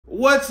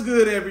What's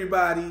good,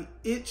 everybody?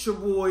 It's your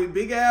boy,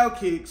 Big Al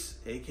Kicks,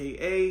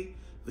 aka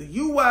the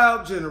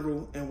U-Wild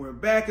General, and we're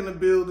back in the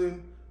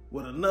building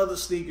with another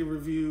sneaker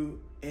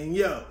review. And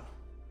yo,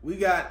 we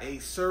got a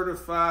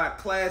certified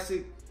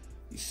classic.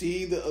 You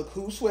see the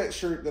Aku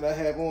sweatshirt that I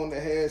have on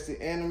that has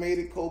the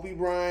animated Kobe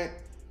Bryant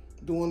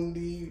doing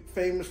the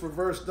famous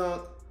reverse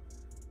dunk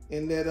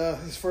in that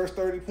his first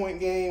 30-point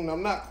game. And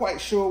I'm not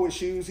quite sure what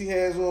shoes he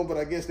has on, but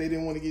I guess they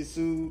didn't want to get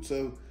sued,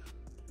 so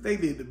they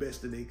did the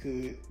best that they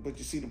could. But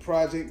you see the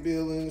project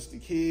buildings, the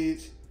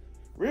kids.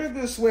 Real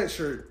good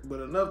sweatshirt, but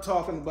enough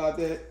talking about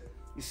that.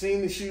 You've seen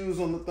the shoes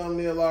on the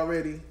thumbnail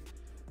already,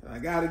 and I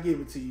gotta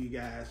give it to you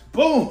guys.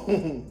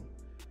 Boom!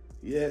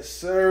 Yes,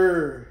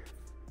 sir.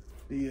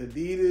 The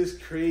Adidas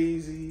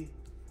Crazy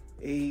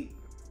 8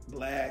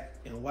 black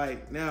and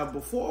white. Now,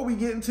 before we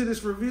get into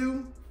this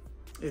review,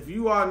 if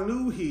you are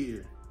new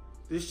here,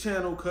 this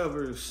channel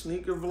covers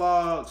sneaker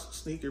vlogs,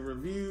 sneaker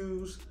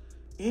reviews,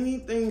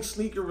 anything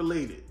sneaker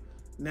related.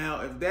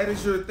 Now, if that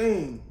is your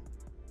thing,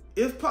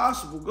 if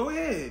possible, go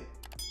ahead,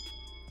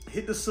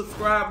 hit the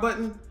subscribe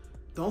button.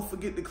 Don't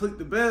forget to click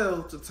the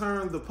bell to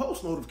turn the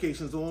post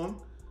notifications on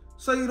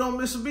so you don't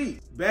miss a beat.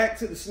 Back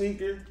to the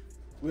sneaker.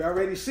 We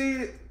already see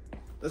it.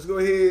 Let's go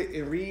ahead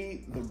and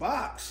read the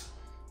box.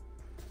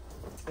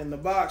 And the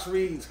box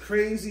reads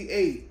Crazy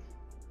 8,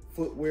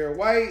 footwear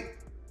white,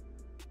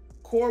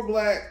 core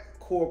black,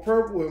 core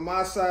purple in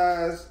my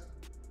size,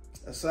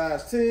 a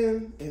size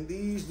 10, and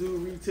these do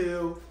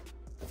retail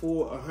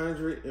for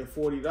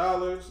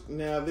 $140.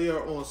 Now, they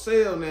are on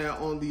sale now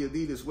on the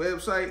Adidas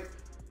website.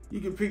 You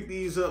can pick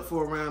these up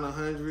for around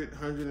 $100,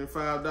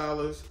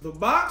 $105. The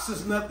box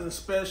is nothing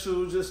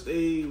special, just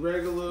a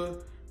regular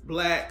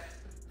black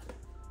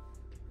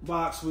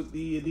box with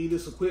the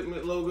Adidas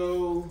equipment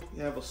logo.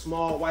 You have a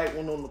small white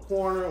one on the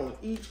corner, on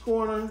each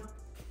corner,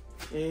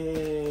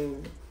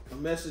 and a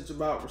message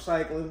about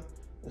recycling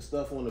and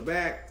stuff on the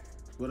back.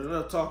 But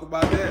enough talk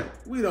about that.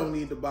 We don't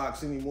need the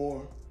box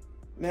anymore.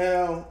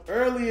 Now,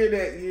 earlier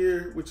that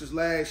year, which is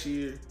last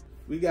year,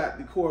 we got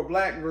the core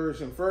black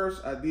version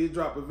first. I did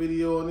drop a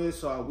video on this,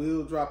 so I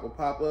will drop a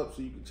pop-up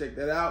so you can check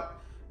that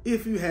out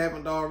if you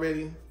haven't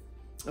already.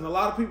 And a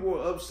lot of people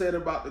were upset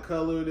about the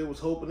color. They was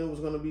hoping it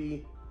was gonna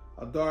be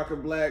a darker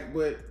black,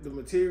 but the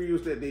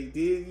materials that they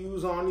did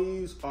use on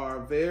these are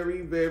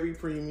very, very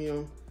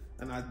premium.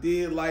 And I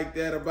did like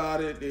that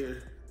about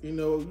it. You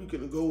know, you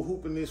can go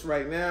hooping this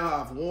right now.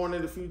 I've worn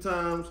it a few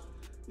times.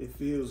 It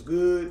feels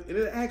good, and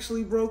it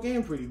actually broke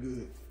in pretty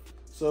good.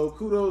 So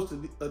kudos to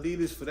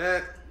Adidas for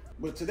that.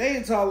 But today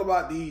it's all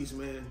about these,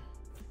 man.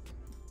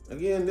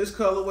 Again, this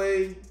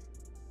colorway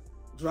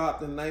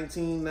dropped in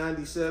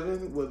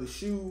 1997. Well, the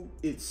shoe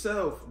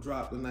itself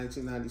dropped in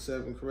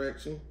 1997,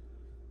 correction.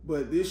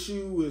 But this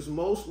shoe is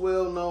most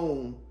well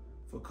known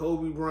for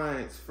Kobe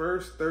Bryant's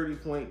first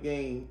 30-point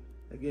game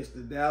against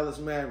the Dallas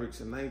Mavericks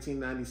in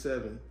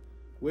 1997,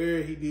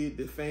 where he did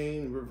the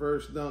famed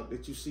reverse dunk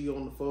that you see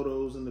on the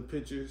photos and the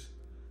pictures.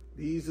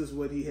 These is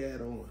what he had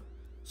on.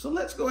 So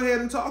let's go ahead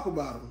and talk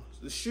about them.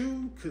 The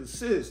shoe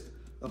consists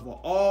of an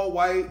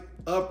all-white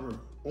upper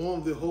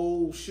on the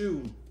whole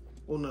shoe.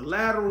 On the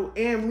lateral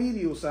and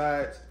medial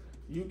sides,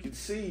 you can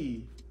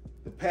see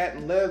the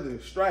patent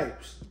leather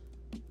stripes.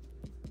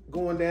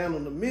 Going down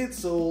on the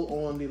midsole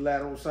on the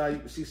lateral side, you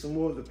can see some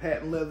more of the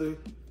patent leather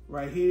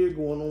right here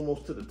going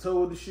almost to the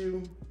toe of the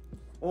shoe.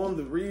 On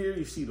the rear,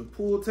 you see the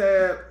pull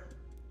tab,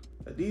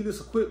 Adidas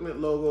equipment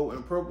logo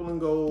in purple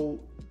and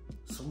gold,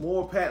 some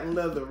more patent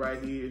leather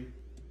right here,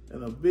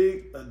 and a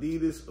big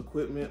Adidas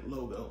equipment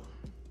logo.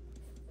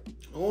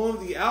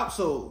 On the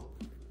outsole,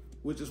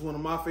 which is one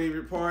of my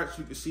favorite parts,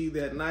 you can see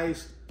that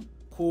nice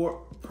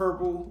core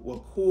purple.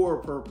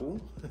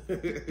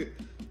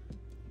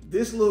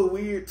 This little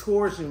weird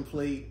torsion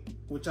plate,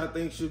 which I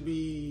think should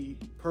be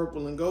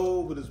purple and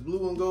gold, but it's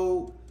blue and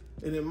gold.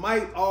 And it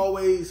might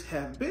always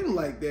have been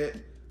like that.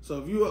 So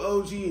if you're an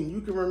OG and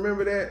you can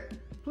remember that,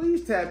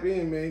 please tap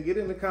in, man. Get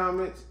in the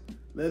comments.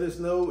 Let us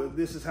know if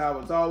this is how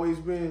it's always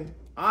been.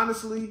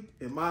 Honestly,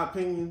 in my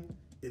opinion,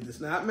 it does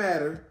not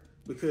matter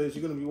because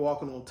you're going to be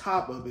walking on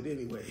top of it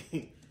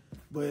anyway.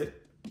 But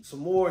some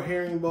more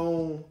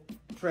herringbone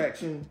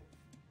traction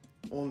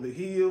on the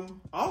heel.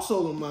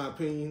 Also, in my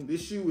opinion,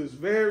 this shoe is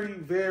very,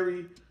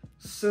 very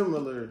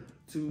similar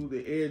to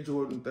the Air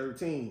Jordan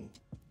 13.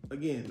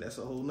 Again, that's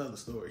a whole nother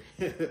story.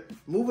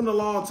 Moving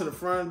along to the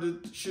front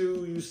of the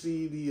shoe, you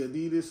see the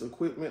Adidas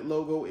equipment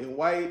logo in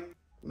white.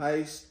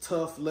 Nice,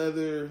 tough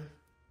leather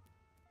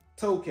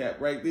toe cap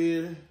right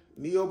there.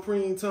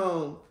 Neoprene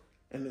tongue.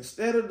 And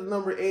instead of the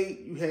number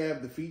 8, you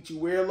have the feet you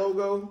wear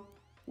logo,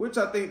 which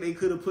I think they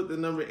could have put the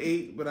number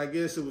 8, but I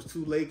guess it was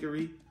too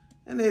Lakery,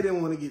 and they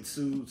didn't want to get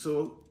sued.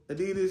 So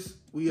Adidas,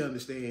 we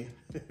understand.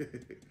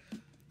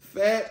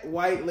 Fat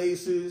white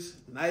laces,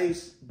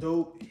 nice,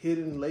 dope,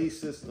 hidden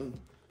lace system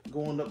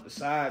going up the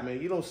side,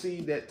 man. You don't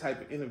see that type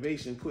of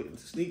innovation put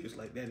into sneakers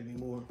like that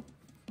anymore.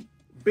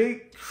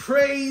 Big,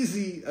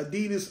 crazy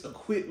Adidas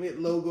equipment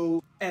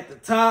logo at the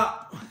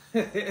top.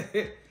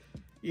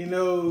 You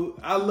know,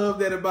 I love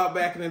that about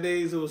back in the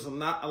days. There was a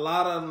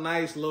lot of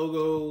nice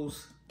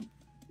logos.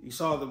 You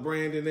saw the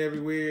branding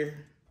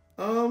everywhere.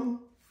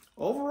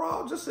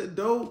 Overall, just a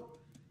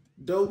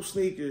dope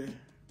sneaker.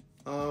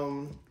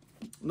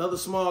 Another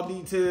small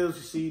details,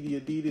 you see the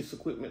Adidas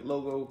equipment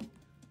logo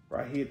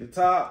right here at the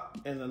top,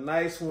 and a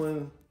nice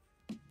one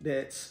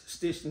that's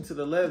stitched into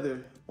the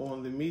leather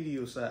on the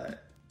medial side.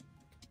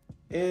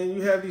 And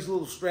you have these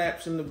little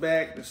straps in the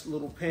back, this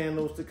little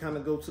panels to kind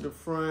of go to the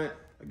front.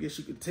 I guess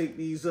you could take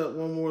these up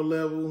one more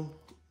level,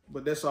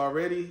 but that's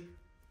already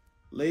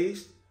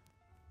laced.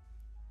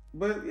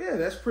 But yeah,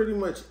 that's pretty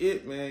much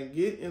it, man.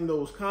 Get in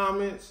those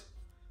comments.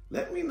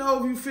 Let me know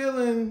if you're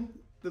feeling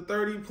the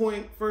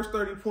first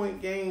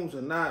 30-point games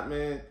or not,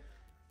 man.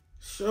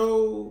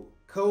 Show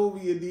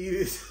Kobe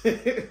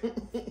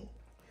Adidas.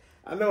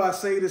 I know I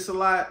say this a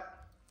lot,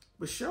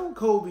 but show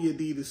Kobe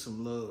Adidas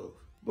some love.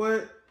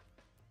 But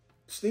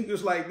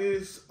sneakers like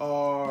this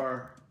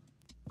are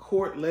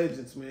court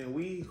legends, man.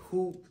 We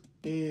hooped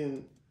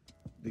in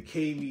the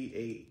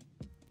KB8,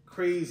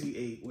 Crazy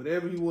 8,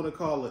 whatever you want to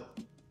call it.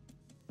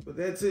 But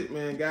that's it,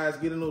 man. Guys,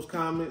 get in those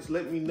comments.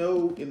 Let me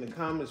know in the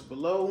comments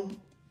below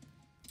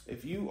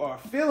if you are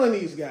feeling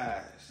these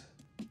guys.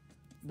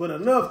 But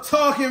enough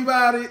talking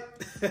about it.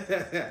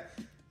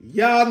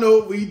 Y'all know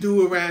what we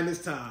do around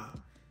this time.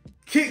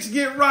 Kicks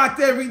get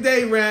rocked every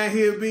day around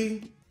here,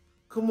 B.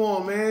 Come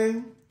on,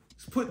 man.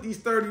 Let's put these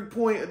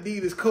 30-point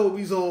Adidas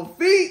Kobe's on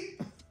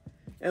feet.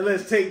 And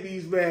let's take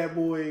these bad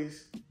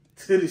boys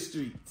to the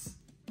streets.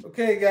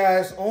 Okay,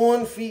 guys,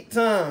 on feet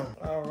time.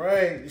 All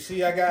right, you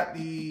see I got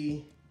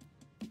the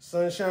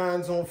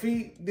Sunshines on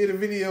feet. Did a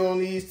video on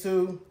these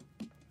too.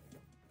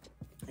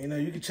 You know,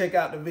 you can check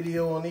out the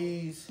video on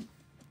these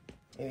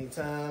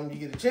anytime you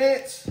get a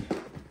chance.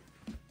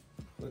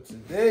 But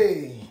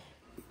today,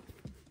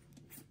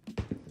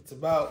 it's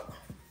about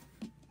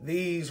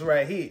these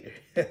right here.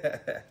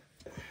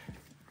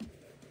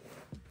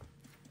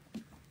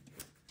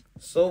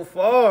 So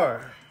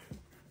far,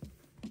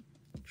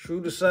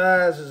 true to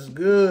size is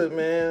good,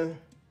 man.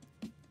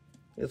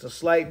 There's a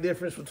slight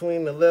difference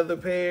between the leather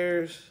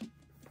pairs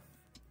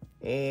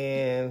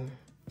and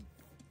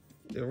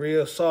the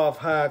real soft,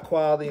 high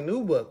quality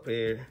nubuck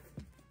pair.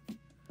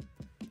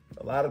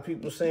 A lot of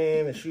people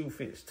saying the shoe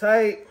fits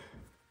tight,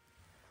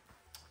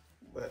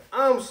 but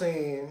I'm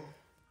saying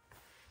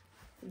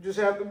you just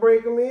have to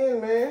break them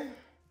in, man.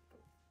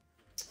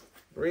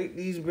 Break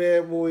these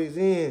bad boys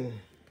in.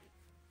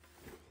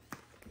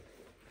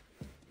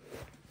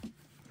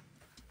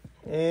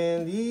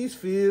 And these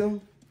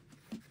feel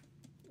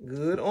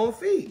good on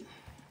feet.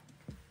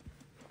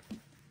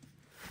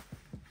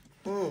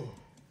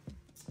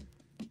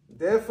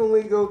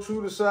 Definitely go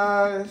true to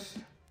size.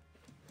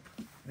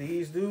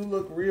 These do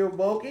look real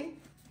bulky,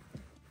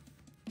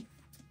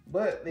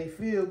 but they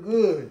feel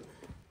good.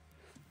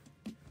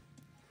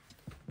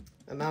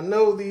 And I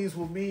know these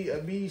will be a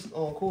beast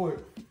on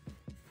court.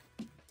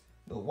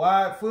 The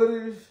wide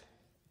footers,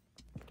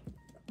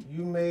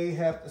 you may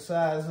have to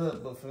size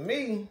up, but for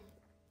me,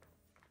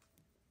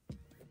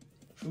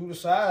 true to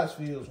size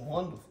feels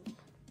wonderful.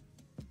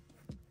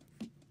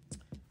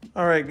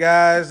 All right,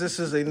 guys, this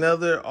is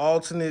another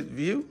alternate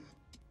view.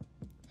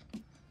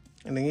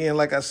 And again,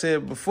 like I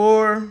said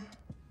before,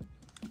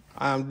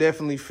 I'm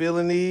definitely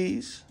feeling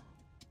these.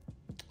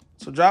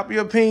 So drop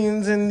your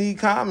opinions in the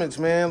comments,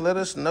 man. Let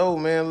us know,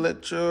 man.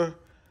 Let your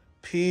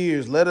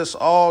peers, let us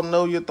all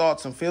know your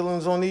thoughts and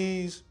feelings on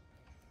these.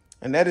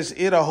 And that is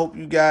it. I hope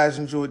you guys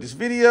enjoyed this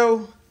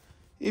video.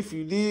 If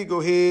you did, go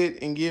ahead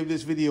and give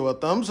this video a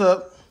thumbs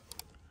up.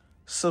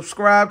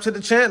 Subscribe to the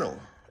channel.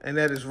 And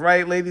that is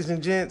right, ladies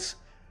and gents.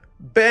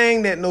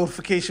 Bang that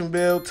notification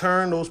bell.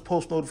 Turn those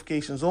post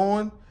notifications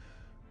on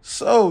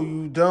so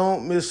you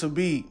don't miss a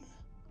beat.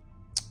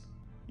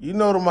 You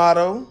know the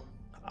motto.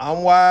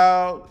 I'm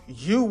wild.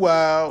 You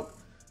wild.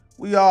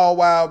 We all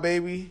wild,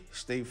 baby.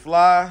 Stay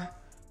fly.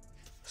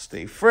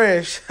 Stay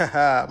fresh.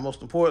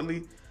 Most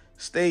importantly,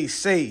 stay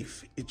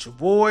safe. It's your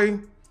boy,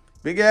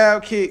 Big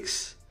Al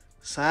Kicks,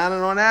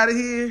 signing on out of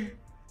here.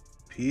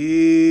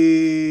 Peace.